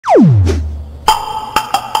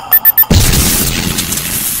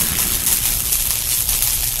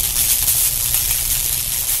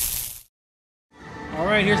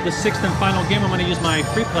Alright, here's the sixth and final game I'm going to use my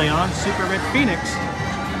Freeplay on, Super Red Phoenix.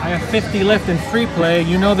 I have 50 left in Freeplay.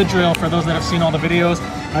 You know the drill for those that have seen all the videos.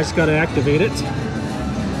 I just got to activate it.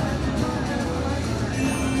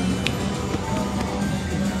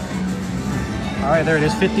 Alright, there it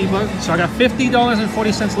is, 50 bucks. So I got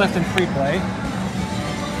 $50.40 left in Freeplay.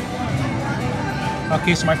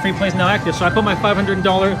 Okay, so my Freeplay is now active. So I put my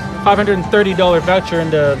 $530 voucher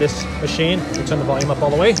into this machine. Let's turn the volume up all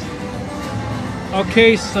the way.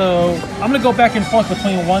 Okay, so I'm gonna go back and forth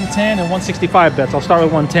between 110 and 165 bets. I'll start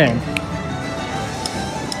with 110.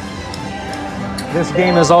 This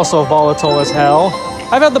game is also volatile as hell.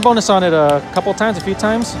 I've had the bonus on it a few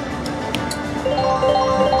times.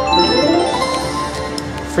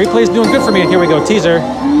 Freeplay's doing good for me. Here we go, teaser.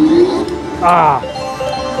 Ah.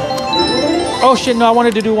 Oh shit, no, I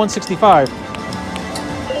wanted to do 165.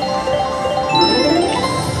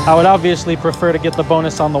 I would obviously prefer to get the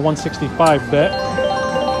bonus on the 165 bet.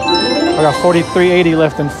 I got 43.80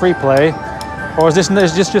 left in Freeplay. Or is this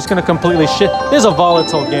just going to completely shit? This is a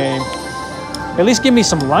volatile game. At least give me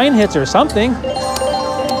some line hits or something.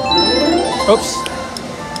 Oops.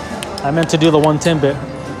 I meant to do the 110 bit.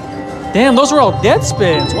 Damn, those were all dead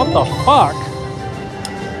spins. What the fuck?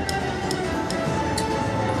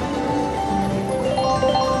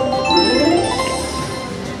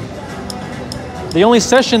 The only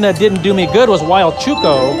session that didn't do me good was Wild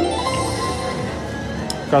Chuco.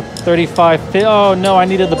 Got 35. Oh no, I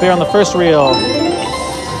needed the bear on the first reel.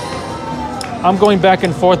 I'm going back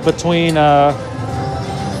and forth between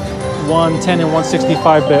 110 and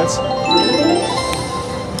 165 bits.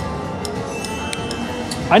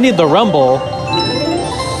 I need the rumble.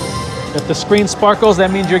 If the screen sparkles,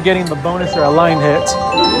 that means you're getting the bonus or a line hit.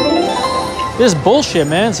 This is bullshit,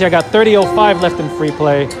 man. See, I got 30.05 left in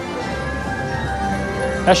Freeplay.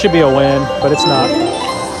 That should be a win, but it's not.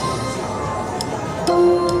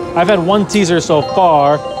 I've had one teaser so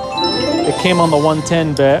far. It came on the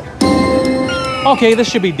 110 bet. Okay, this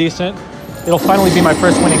should be decent. It'll finally be my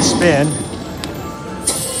first winning spin.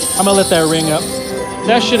 I'm gonna let that ring up.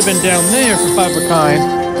 That should have been down there for 5 of a kind.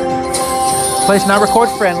 Place not record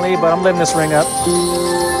friendly, but I'm letting this ring up.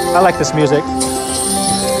 I like this music.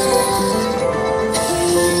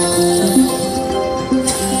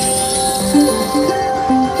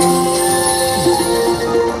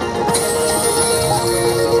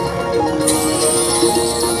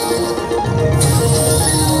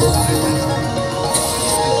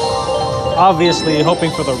 Obviously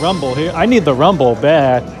hoping for the rumble here. I need the rumble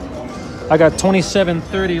bad. I got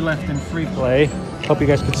 27.30 left in Freeplay. Hope you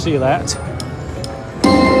guys could see that.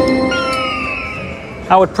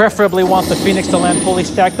 I would preferably want the Phoenix to land fully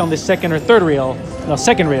stacked on the second or third reel. No,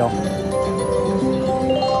 second reel.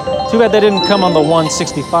 Too bad they didn't come on the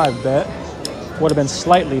 165 bet. Would have been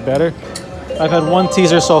slightly better. I've had one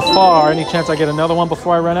teaser so far. Any chance I get another one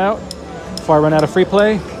before I run out? Before I run out of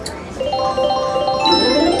Freeplay?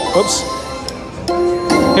 Oops.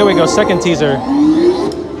 Here we go, second teaser.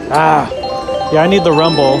 Ah, yeah, I need the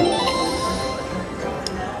rumble.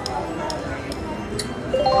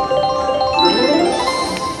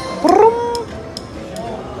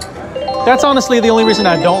 That's honestly the only reason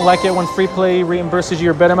I don't like it when Freeplay reimburses you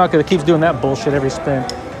your bet amount, because it keeps doing that bullshit every spin.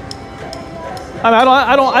 I mean,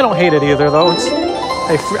 I don't hate it either, though.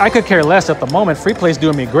 I could care less at the moment. Freeplay's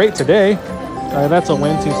doing me great today. That's a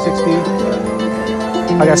win, 260.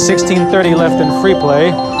 I got 16.30 left in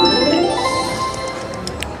Freeplay.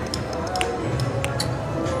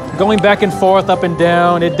 Going back and forth, up and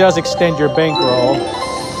down, it does extend your bankroll,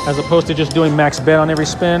 as opposed to just doing max bet on every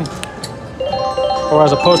spin, or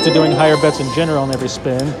as opposed to doing higher bets in general on every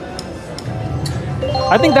spin.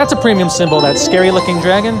 I think that's a premium symbol, that scary looking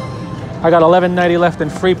dragon. I got 11.90 left in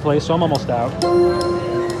Freeplay, so I'm almost out.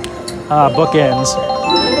 Bookends.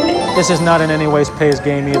 This is not in any ways pays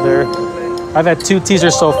game either. I've had 2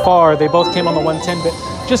 teasers so far. They both came on the 110 bet.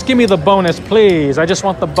 Just give me the bonus, please. I just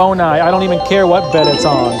want the boni. I don't even care what bet it's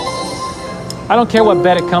on. I don't care what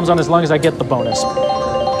bet it comes on as long as I get the bonus.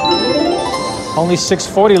 Only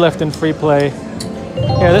 640 left in Freeplay.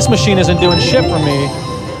 Yeah, this machine isn't doing shit for me.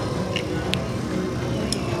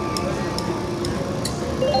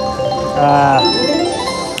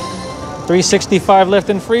 $365 left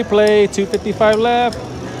in Freeplay, $255 left.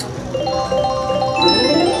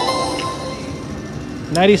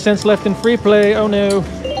 90 cents left in Freeplay. Oh no.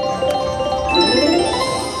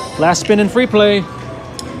 Last spin in Freeplay.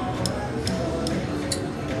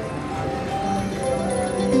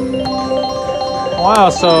 Wow,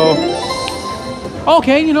 so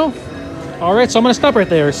Okay, you know. All right, so I'm gonna stop right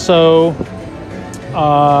there. So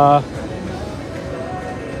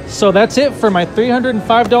that's it for my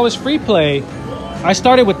 $305 free play. I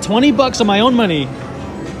started with 20 bucks of my own money.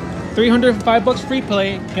 305 bucks free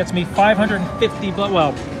play gets me 550 bucks.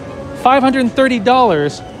 Well,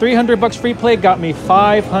 $530. 300 bucks free play got me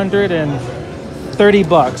 530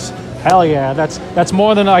 bucks. Hell yeah, that's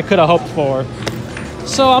more than I could have hoped for.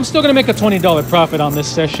 So I'm still gonna make a $20 profit on this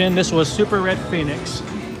session. This was Super Red Phoenix.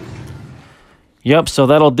 Yep, so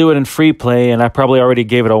that'll do it in free play, and I probably already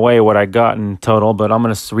gave it away what I got in total, but I'm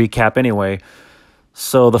gonna recap anyway.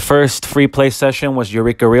 So the first free play session was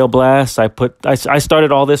Eureka Real Blast. I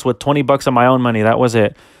started all this with 20 bucks of my own money. That was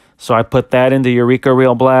it. So I put that into Eureka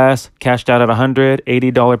Real Blast, cashed out at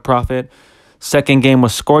 $180 profit. Second game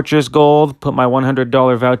was Scorcher's Gold. Put my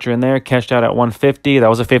 $100 voucher in there, cashed out at $150. That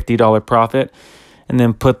was a $50 profit. And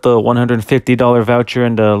then put the $150 voucher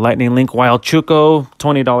into Lightning Link Wild Chuco,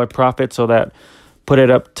 $20 profit. So that put it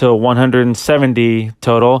up to $170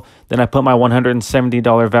 total. Then I put my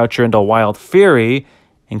 $170 voucher into Wild Fury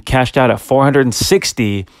and cashed out at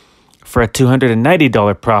 $460 for a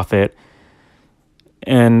 $290 profit.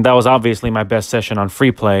 And that was obviously my best session on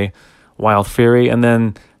free play, Wild Fury. And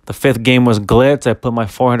then the fifth game was Glitz. I put my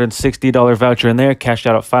 $460 voucher in there, cashed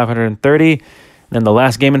out at $530. Then the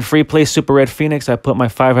last game in free play, Super Red Phoenix, I put my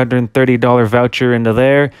 $530 voucher into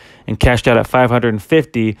there and cashed out at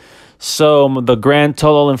 $550. So the grand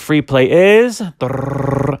total in free play is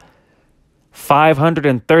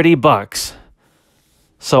 530 bucks.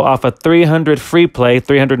 So off of 300 free play,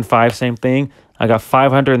 305, same thing, I got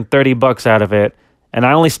 530 bucks out of it. And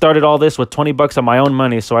I only started all this with 20 bucks of my own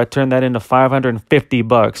money, so I turned that into 550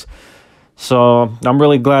 bucks. So I'm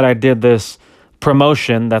really glad I did this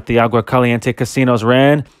promotion that the Agua Caliente casinos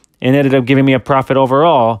ran, and ended up giving me a profit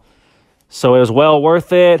overall. So it was well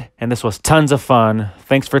worth it, and this was tons of fun.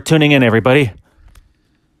 Thanks for tuning in, everybody.